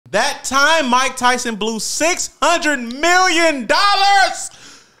That time, Mike Tyson blew $600 million.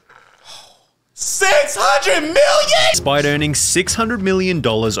 600 million! Despite earning $600 million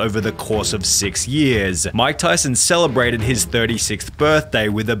over the course of 6 years, Mike Tyson celebrated his 36th birthday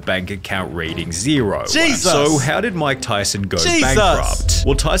with a bank account reading 0. Jesus! So how did Mike Tyson go bankrupt?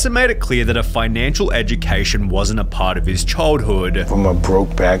 Well, Tyson made it clear that a financial education wasn't a part of his childhood. From a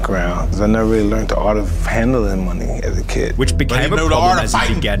broke background, I never really learned the art of handling money as a kid. Which became a problem as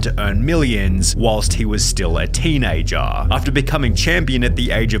he began to earn millions whilst he was still a teenager. After becoming champion at the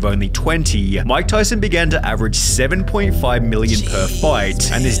age of only 20, Mike Tyson began to average $7.5 million per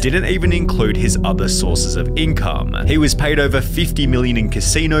fight, and this didn't even include his other sources of income. He was paid over $50 million in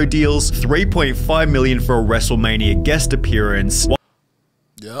casino deals, $3.5 million for a WrestleMania guest appearance.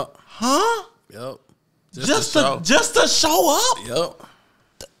 Yep. Huh? Yep. Just to show up?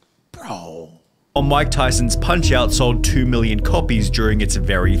 Yep. Bro. While Mike Tyson's Punch-Out sold 2 million copies during its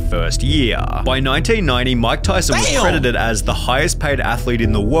very first year. By 1990, Mike Tyson was credited as the highest paid athlete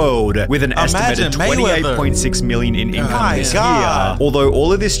in the world with an estimated $28.6 million in income this year, although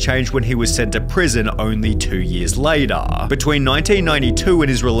all of this changed when he was sent to prison only 2 years later. Between 1992 and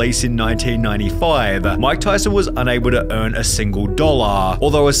his release in 1995, Mike Tyson was unable to earn a single dollar,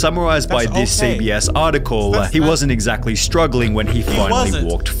 although as summarized by this CBS article, he wasn't exactly struggling when he finally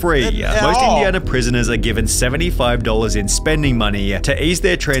walked free. Most Indiana prisoners are given $75 in spending money to ease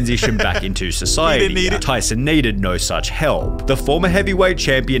their transition back into society. Tyson needed no such help. The former heavyweight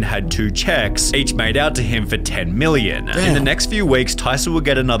champion had 2 checks, each made out to him for $10 million. In the next few weeks, Tyson would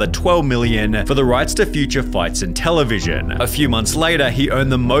get another $12 million for the rights to future fights and television. A few months later, he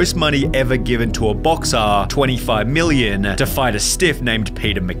earned the most money ever given to a boxer, $25 million, to fight a stiff named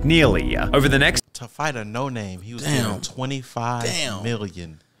Peter McNeely. Over the next— To fight a no-name, he was given $25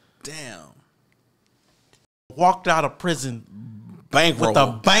 million. Damn. Walked out of prison bankroll with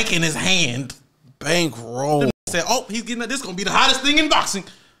a bank in his hand. Bankroll. Said, "Oh, he's getting this. Gonna be the hottest thing in boxing.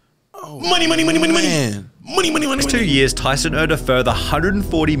 Oh, money, money, money, money, money, money, money, money." 2 years, Tyson earned a further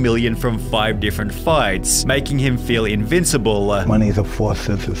 $140 million from 5 different fights, making him feel invincible. Money is a false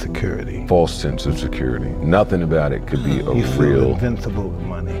sense of security. False sense of security. Nothing about it could be a You feel real. invincible with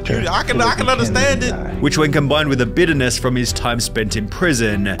money. I can understand it. Which, when combined with a bitterness from his time spent in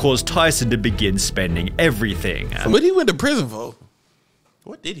prison, caused Tyson to begin spending everything. What he went to prison for?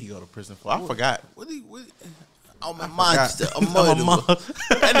 What did he go to prison for? I forgot. Oh, my monster. A mother.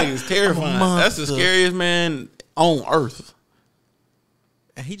 That nigga's terrifying. That's the scariest man on earth.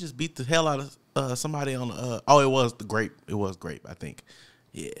 And he just beat the hell out of somebody on the oh, it was the grape. It was grape, I think.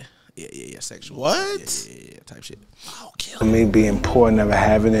 Yeah. Sexual. What? Yeah, type shit. Oh, kill For me being poor, never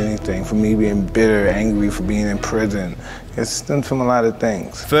having anything, for me being bitter, angry for being in prison, it stems from a lot of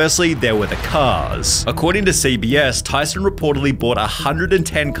things. Firstly, there were the cars. According to CBS, Tyson reportedly bought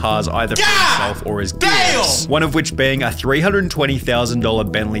 110 cars either for himself or as gifts, one of which being a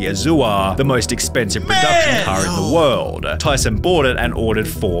 $320,000 Bentley Azure, the most expensive production car in the world. Tyson bought it and ordered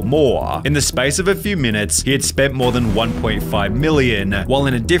 4 more. In the space of a few minutes, he had spent more than $1.5 million, while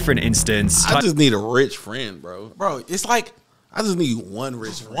in a different instance— I just need a rich friend, bro. Bro, it's like— I just need one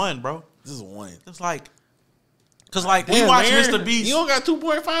rich friend. One, bro. This is one. It's like— Cause like we watch Mr. Beast. You don't got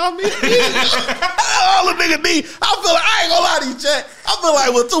 2.5 million. All the nigga need. I ain't gonna lie to you, Chat. I feel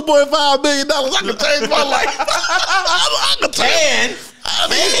like with $2.5 million, I can change my life. I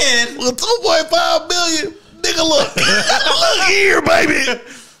can with $2.5 million, nigga, look, look here, baby,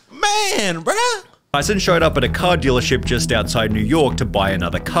 man, bruh. Tyson showed up at a car dealership just outside New York to buy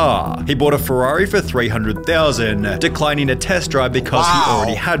another car. He bought a Ferrari for $300,000, declining a test drive because he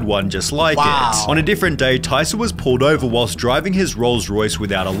already had one just like it. On a different day, Tyson was pulled over whilst driving his Rolls Royce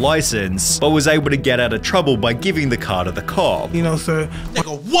without a license, but was able to get out of trouble by giving the car to the cop. You know, sir.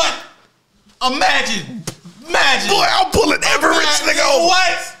 Nigga, what? Imagine. Boy, I'm pulling every rich nigga.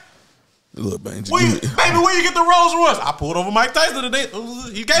 What? Look, man, baby, where you get the Rolls Royce? I pulled over Mike Tyson today.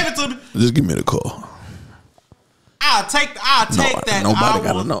 He gave it to me. Just give me the call. I'll take that. Nobody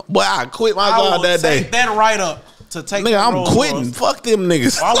gotta know. Boy, I quit my job that day. Take that right up to take. Nigga, I'm quitting. Royce. Fuck them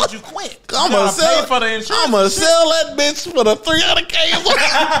niggas. Why would you quit? I'm gonna sell for the insurance. I'm gonna sell that bitch for the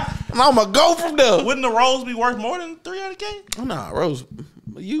 $300K, and I'm gonna go from there. Wouldn't the Rolls be worth more than $300K? Oh, nah, Rolls.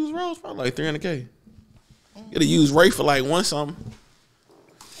 Used Rolls probably like $300K. Get a used Ray for like $1 something.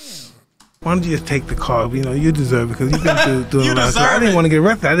 Why don't you just take the car? You know, you deserve it because you've been doing a lot of stuff. I didn't want to get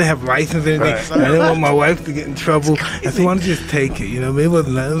arrested. I didn't have license or anything. I didn't want my wife to get in trouble. I said, why don't you just take it? You know, it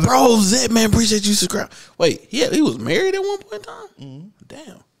wasn't nothing. Bro, Zed, man, appreciate you subscribe. Wait, he was married at one point in time?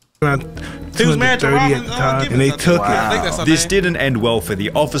 Damn. Around 230 at the time, and they took it. This didn't end well for the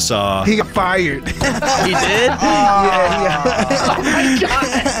officer. He got fired. He did? Yeah. Oh my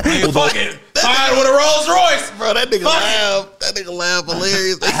God. Fuck it. Fine with a Rolls Royce. Bro, that nigga laugh. That nigga laugh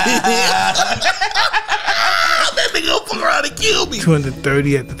hilarious. That nigga gonna fuck around and kill me.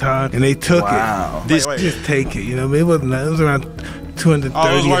 230 at the time, and they took it. This just take it. You know, it wasn't. It was around 230.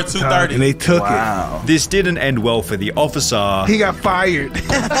 Oh, it was worth 230, and they took it. This didn't end well for the officer. He got fired. He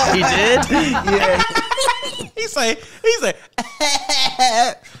did? Yeah. He say.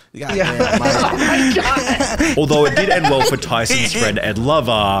 Although it did end well for Tyson's friend Ed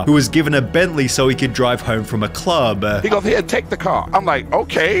Lover, who was given a Bentley so he could drive home from a club. He goes, here, take the car. I'm like,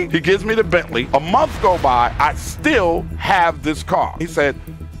 okay. He gives me the Bentley. A month go by, I still have this car. He said,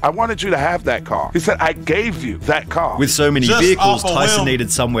 I wanted you to have that car. He said, I gave you that car. With so many Just vehicles, off a Tyson whim.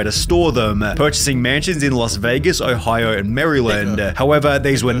 needed somewhere to store them, purchasing mansions in Las Vegas, Ohio, and Maryland. However,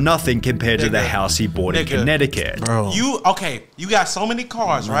 these were nothing compared to the house he bought in Connecticut. Bro. You got so many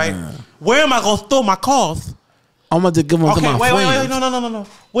cars, right? Where am I gonna store my cars? I'm going to give them to my friends. Wait, no.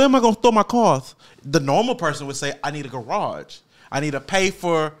 Where am I gonna store my cars? The normal person would say, I need a garage. I need to pay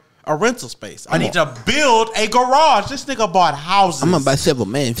for a rental space. I need to build a garage. This nigga bought houses. I'm gonna buy several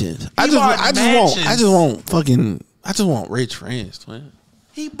mansions. I just want rich friends, twin.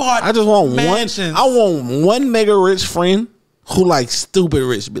 He bought. I just want mansions. one. I want one mega rich friend who like stupid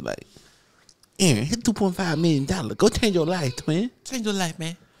rich. Be like, Aaron, hit $2.5 million. Go change your life, twin. Change your life,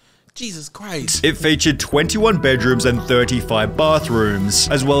 man. Jesus Christ. It featured 21 bedrooms and 35 bathrooms,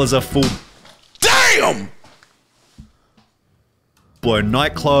 as well as a full Damn. blown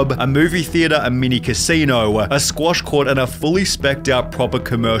nightclub, a movie theater, a mini casino, a squash court, and a fully spec'd out proper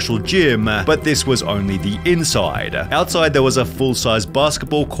commercial gym, but this was only the inside. Outside there was a full-size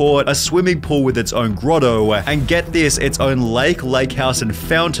basketball court, a swimming pool with its own grotto, and get this, its own lake, lake house, and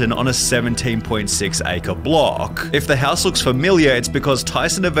fountain on a 17.6 acre block. If the house looks familiar, it's because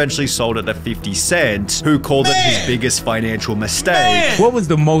Tyson eventually sold it to 50 Cent, who called it his biggest financial mistake. What was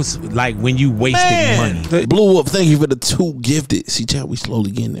the most, like, when you wasted money? Blew up. Thank you for the 2 gifted. See, chat, we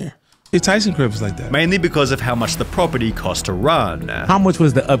slowly getting there. The Tyson crib was like that. Mainly because of how much the property cost to run. How much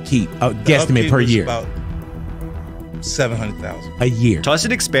was the upkeep, guesstimate per year? About $700,000 a year.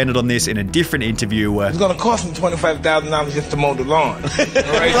 Tyson expanded on this in a different interview, It's gonna cost him $25,000 just to mow the lawn.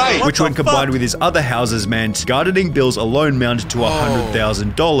 Right? which when combined with his other houses meant gardening bills alone mounted to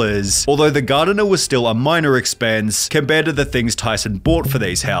 $100,000, although the gardener was still a minor expense compared to the things Tyson bought for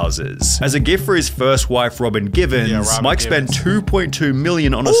these houses. As a gift for his first wife, Robin Givens, Mike spent $2.2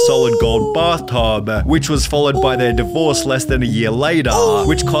 million on a solid gold bathtub, which was followed by their divorce less than a year later,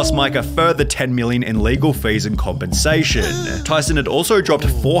 which cost Mike a further $10 million in legal fees and compensation. Tyson had also dropped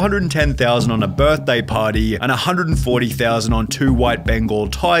 $410,000 on a birthday party and $140,000 on 2 white Bengal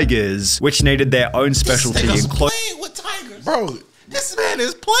tigers, which needed their own specialty in clothes. Playing with tigers, Bro, This man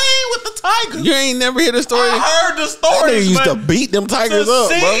is playing with the tigers. you ain't never heard the story? I heard the That story. nigga used to beat them tigers up,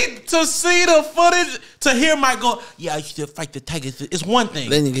 bro. To see the footage, to hear Mike go, yeah, I used to fight the tigers. It's one thing.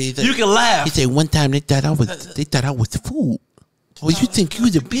 Then he said- You can laugh. He said one time they thought I was the fool. Oh, you think you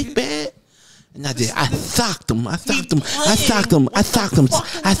was a big bad? And I did. I socked him. I socked him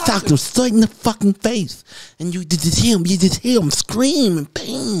straight in the fucking face. And you just hear him scream in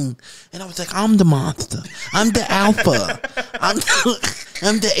pain. And I was like, I'm the monster. I'm the alpha. I'm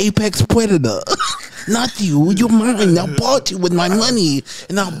the apex predator. Not you. You're mine. I bought you with my money.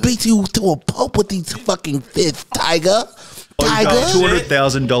 And I'll beat you to a pulp with these fucking fists, tiger.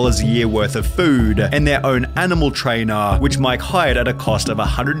 $200,000 a year worth of food and their own animal trainer, which Mike hired at a cost of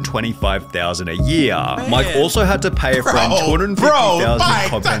 $125,000 a year. Mike also had to pay a friend $250,000 in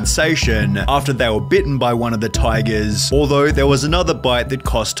compensation after they were bitten by one of the tigers, although there was another bite that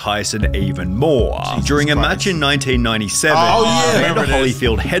cost Tyson even more. During a match in 1997, Amanda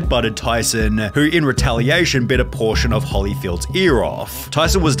Holyfield headbutted Tyson, who in retaliation bit a portion of Holyfield's ear off.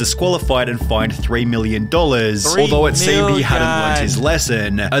 Tyson was disqualified and fined $3 million, although it seemed he hadn't learned his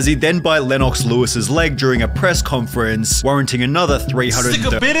lesson, as he then bit Lennox Lewis's leg during a press conference, warranting another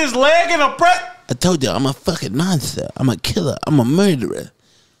 $330,000. Bit his leg in a press. I told you, I'm a fucking monster. I'm a killer. I'm a murderer.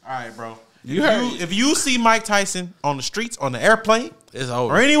 All right, bro. If you see Mike Tyson on the streets, on the airplane, It's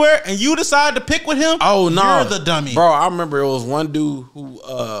over. or anywhere, and you decide to pick with him, Oh no, you're the dummy. bro. I remember it was one dude who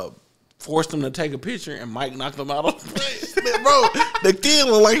forced him to take a picture, and Mike knocked him out on the plane. Bro, the kid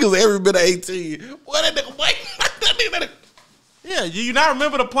looked like he was every bit of 18. What that nigga Mike? That nigga. Yeah, do you not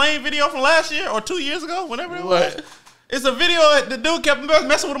remember the plane video from last year or 2 years ago, whenever it What? was? It's a video that the dude kept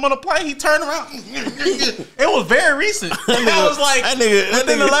messing with him on the plane. He turned around. It was very recent. That was like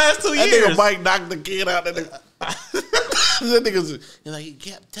within the last 2 That years. nigga Mike knocked the kid out. That nigga like, he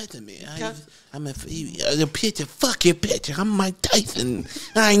kept touching me. I'm the picture. Fuck your picture. I'm Mike Tyson.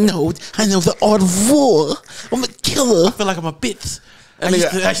 I know the art of war. I'm a killer. I feel like I'm a bit I'll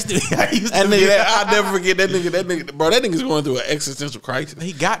never forget that nigga. That nigga, bro. That nigga's going through an existential crisis.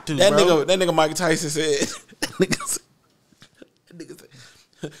 He got to. That bro. nigga Mike Tyson said. That nigga said,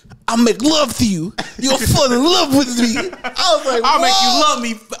 I'll make love to you. You'll fall in love with me. I was like, I'll make you love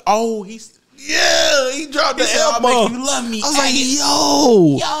me. Oh, yeah, he dropped the I'll elbow. make you love me. I was like,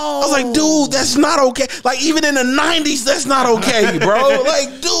 yo. I was like, dude, that's not okay. Like, even in the 90s, that's not okay, bro.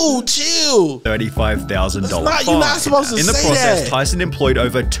 Like, dude, chill. $35,000 fine. You're not supposed to In the say process, that. Tyson employed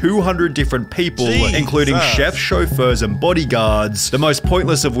over 200 different people, including chefs, chauffeurs, and bodyguards, the most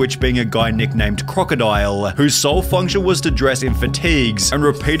pointless of which being a guy nicknamed Crocodile, whose sole function was to dress in fatigues and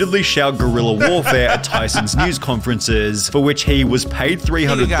repeatedly shout guerrilla warfare at Tyson's news conferences, for which he was paid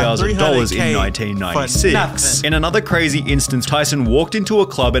 $300,000 in 1996. In another crazy instance, Tyson walked into a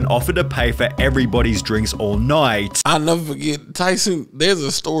club and offered to pay for everybody's drinks all night. I'll never forget Tyson. There's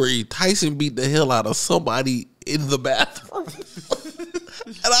a story. Tyson beat the hell out of somebody in the bathroom. And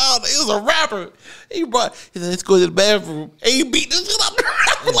it was a rapper. He said, let's go to the bathroom. And he beat this shit out the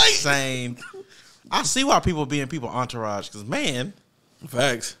rapper. Like, insane. I see why people be in people's entourage, because, man.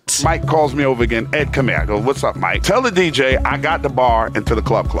 Facts. Mike calls me over again. Ed, come here. I go, what's up, Mike? Tell the DJ I got the bar until the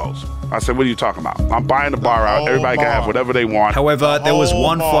club closed. I said, what are you talking about? I'm buying the bar out. Everybody can have whatever they want. However, there was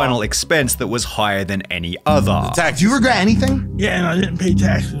one final expense that was higher than any other. Tax. Do you regret anything? Yeah, and I didn't pay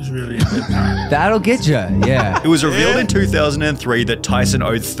taxes really at the time. That'll get you, yeah. It was revealed in 2003 that Tyson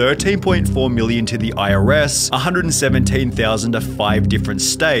owed $13.4 million to the IRS, $117,000 to 5 different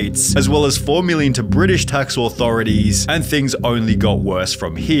states, as well as $4 million to British tax authorities, and things only got worse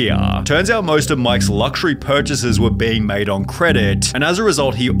from here. Turns out most of Mike's luxury purchases were being made on credit, and as a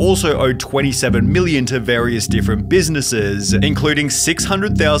result, he also owed $27 million to various different businesses, including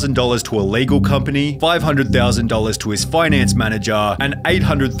 $600,000 to a legal company, $500,000 to his finance manager, and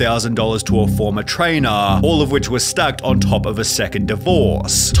 $800,000 to a former trainer, all of which were stacked on top of a second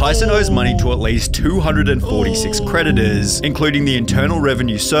divorce. Tyson owes money to at least 246 creditors, including the Internal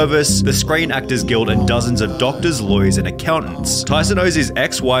Revenue Service, the Screen Actors Guild, and dozens of doctors, lawyers, and accountants. Tyson owes his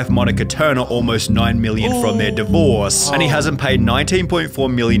ex-wife Monica Turner almost $9 million from their divorce, and he hasn't paid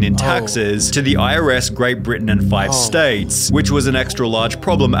 $19.4 million in taxes to the IRS, Great Britain, and 5 states, which was an extra large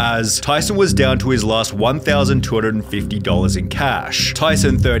problem as Tyson was down to his last $1,250 in cash.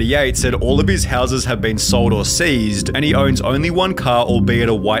 Tyson, 38, said all of his houses have been sold or seized, and he owns only one car, albeit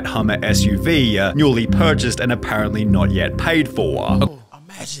a white Hummer SUV, newly purchased and apparently not yet paid for.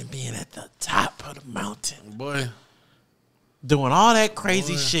 Imagine being at the top of the mountain, boy, doing all that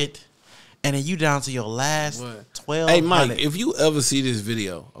crazy shit, and then you down to your last 12. Hey Mike, if you ever see this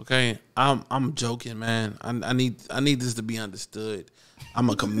video, okay, I'm joking, man. I need this to be understood. I'm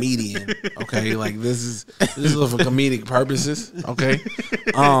a comedian, okay? Like this is for comedic purposes, okay?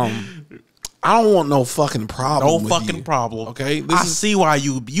 I don't want no fucking problem. No fucking problem. Okay, I see why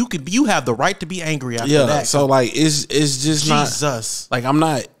you have the right to be angry after that. So like it's just Jesus. Like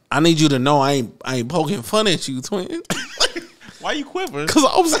I need you to know I ain't poking fun at you, twin. Why you quivering? Cause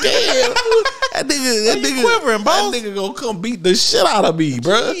I'm scared. that nigga quivering, boss? That nigga gonna come beat the shit out of me,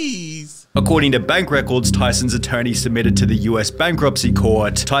 bro. Jeez. According to bank records Tyson's attorney submitted to the US bankruptcy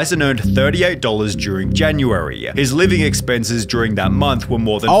court, Tyson earned $38 during January. His living expenses during that month were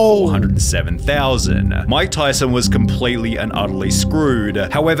more than $407,000. Mike Tyson was completely and utterly screwed.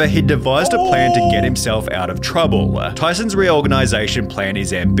 However, he devised a plan to get himself out of trouble. Tyson's reorganization plan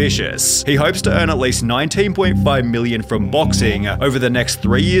is ambitious. He hopes to earn at least $19.5 million from boxing over the next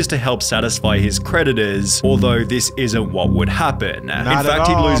 3 years to help satisfy his creditors, although this isn't what would happen. In fact,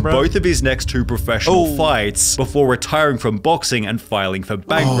 he'd lose both of his next 2 professional fights before retiring from boxing and filing for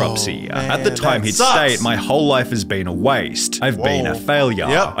bankruptcy. At the time, he'd state, "My whole life has been a waste. I've been a failure.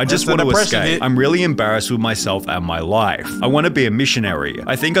 I just want to escape. I'm really embarrassed with myself and my life. I want to be a missionary.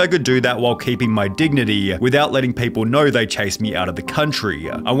 I think I could do that while keeping my dignity without letting people know they chased me out of the country.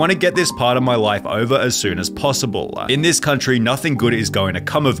 I want to get this part of my life over as soon as possible. In this country, nothing good is going to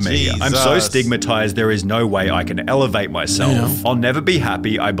come of me. I'm so stigmatized there is no way I can elevate myself. I'll never be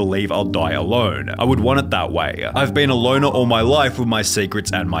happy. I believe I'll die alone. I would want it that way. I've been a loner all my life with my secrets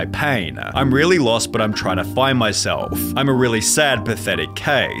and my pain. I'm really lost, but I'm trying to find myself. I'm a really sad, pathetic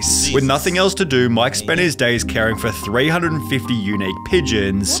case." With nothing else to do, Mike spent his days caring for 350 unique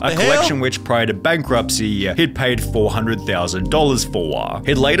pigeons, a collection which prior to bankruptcy, he'd paid $400,000 for.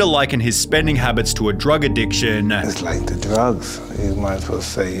 He'd later liken his spending habits to a drug addiction. It's like the drugs. You might as well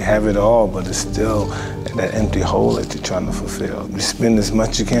say you have it all, but it's still that empty hole that you're trying to fulfill. You spend as much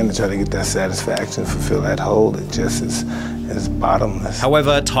as you can to try to get that satisfaction, fulfill that hole. It just is bottomless.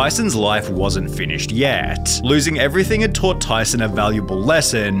 However, Tyson's life wasn't finished yet. Losing everything had taught Tyson a valuable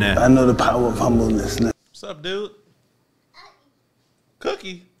lesson. I know the power of humbleness now. What's up, dude?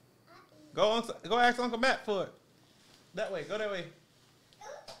 Cookie. Go ask Uncle Matt for it. That way. Go that way.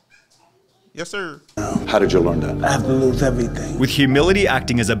 Yes, sir. How did you learn that? I have to lose everything. With humility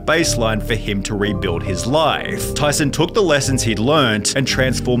acting as a baseline for him to rebuild his life, Tyson took the lessons he'd learned and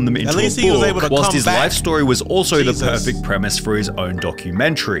transformed them into a book, whilst his life story was also the perfect premise for his own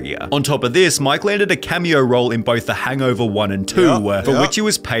documentary. On top of this, Mike landed a cameo role in both The Hangover 1 and 2, for which he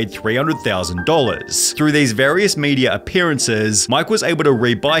was paid $300,000. Through these various media appearances, Mike was able to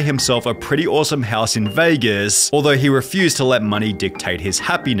rebuy himself a pretty awesome house in Vegas, although he refused to let money dictate his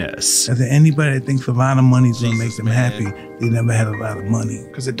happiness. Anybody that thinks a lot of money is gonna make them happy, they never had a lot of money.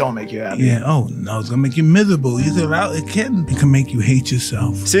 Because it don't make you happy. Yeah, oh no, it's gonna make you miserable. It can make you hate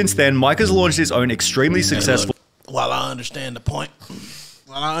yourself. Since then, Mike has launched his own extremely successful... While I understand the point,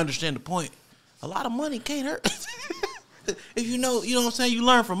 a lot of money can't hurt. If you know what I'm saying, you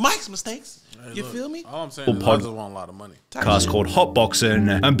learn from Mike's mistakes. You feel me? All I'm saying is I just want a lot of money. Podcast called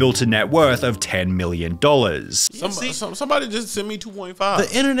Hotboxing and built a net worth of $10 million. Somebody just sent me 2.5.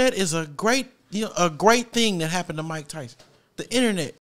 The internet is a great thing that happened to Mike Tyson. The internet.